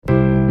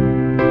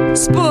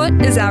Sport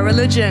is our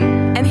religion,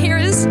 and here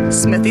is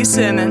Smithy's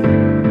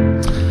sermon.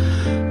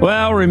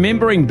 Well,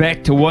 remembering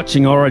back to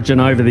watching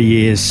Origin over the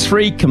years,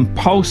 3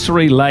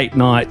 compulsory late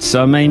nights.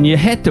 I mean, you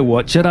had to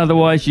watch it,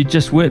 otherwise you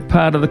just weren't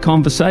part of the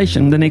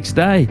conversation the next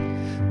day.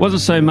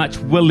 Wasn't so much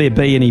will there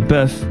be any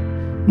biff,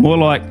 more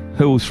like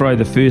who will throw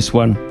the first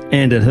one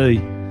and at who.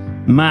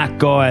 Mark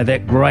Geyer,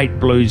 that great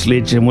blues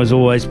legend, was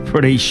always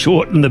pretty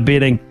short in the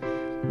betting.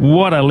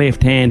 What a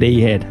left hand he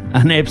had,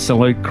 an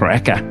absolute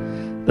cracker.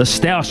 The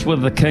stoush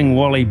with the King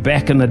Wally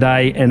back in the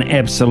day, an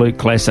absolute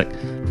classic.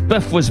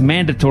 Biff was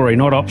mandatory,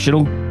 not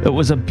optional. It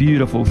was a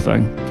beautiful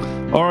thing.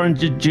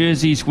 Orange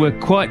jerseys were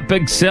quite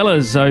big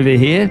sellers over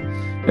here,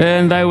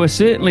 and they were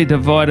certainly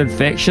divided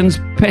factions,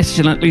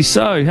 passionately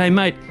so. Hey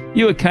mate,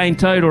 you a cane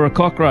toad or a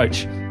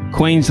cockroach?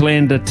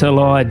 Queenslander till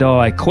I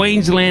die.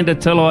 Queenslander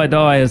till I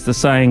die, as the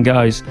saying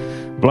goes.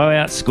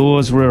 Blowout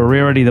scores were a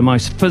rarity, the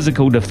most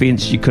physical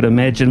defence you could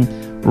imagine.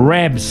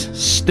 Rabs,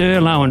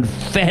 Sterlo and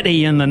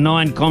Fatty in the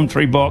 9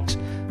 commentary box.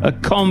 A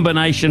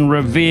combination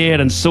revered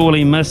and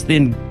sorely missed.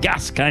 Then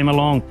Gus came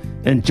along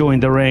and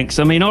joined the ranks.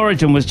 I mean,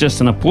 Origin was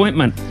just an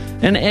appointment,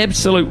 an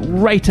absolute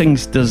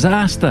ratings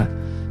disaster.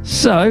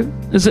 So,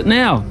 is it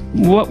now?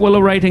 What will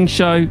a rating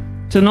show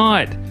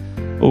tonight?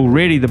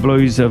 Already the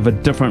Blues have a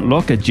different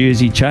look, a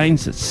jersey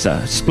change. It's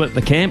split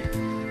the camp.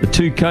 The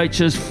 2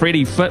 coaches,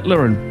 Freddie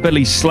Fittler and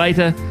Billy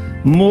Slater,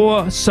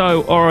 more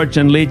so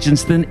Origin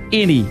legends than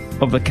any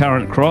of the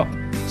current crop.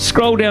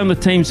 Scroll down the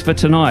teams for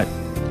tonight.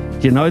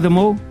 Do you know them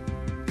all?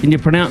 Can you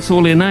pronounce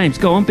all their names?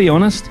 Go on, be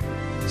honest.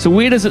 So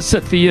where does it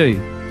sit for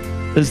you?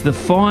 Is the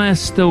fire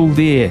still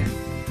there?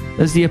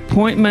 Is the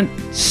appointment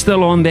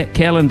still on that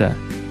calendar?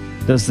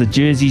 Does the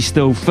jersey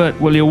still fit?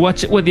 Will you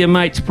watch it with your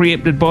mates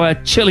preempted by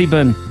a chili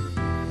bin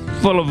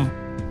full of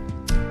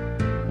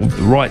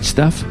the right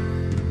stuff?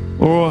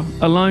 Or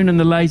alone in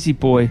the lazy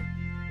boy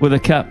with a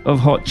cup of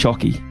hot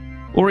chockey?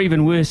 Or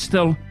even worse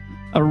still,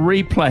 a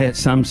replay at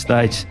some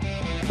stage.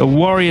 The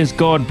Warriors,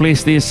 God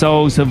bless their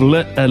souls, have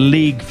lit a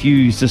league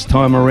fuse this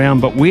time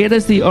around, but where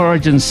does the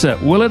Origin sit?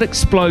 Will it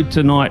explode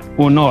tonight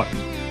or not?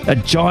 A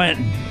giant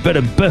bit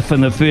of biff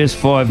in the first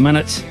 5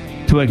 minutes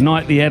to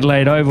ignite the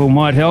Adelaide Oval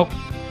might help.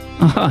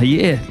 Ah,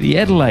 yeah, the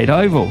Adelaide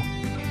Oval.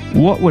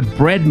 What would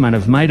Bradman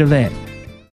have made of that?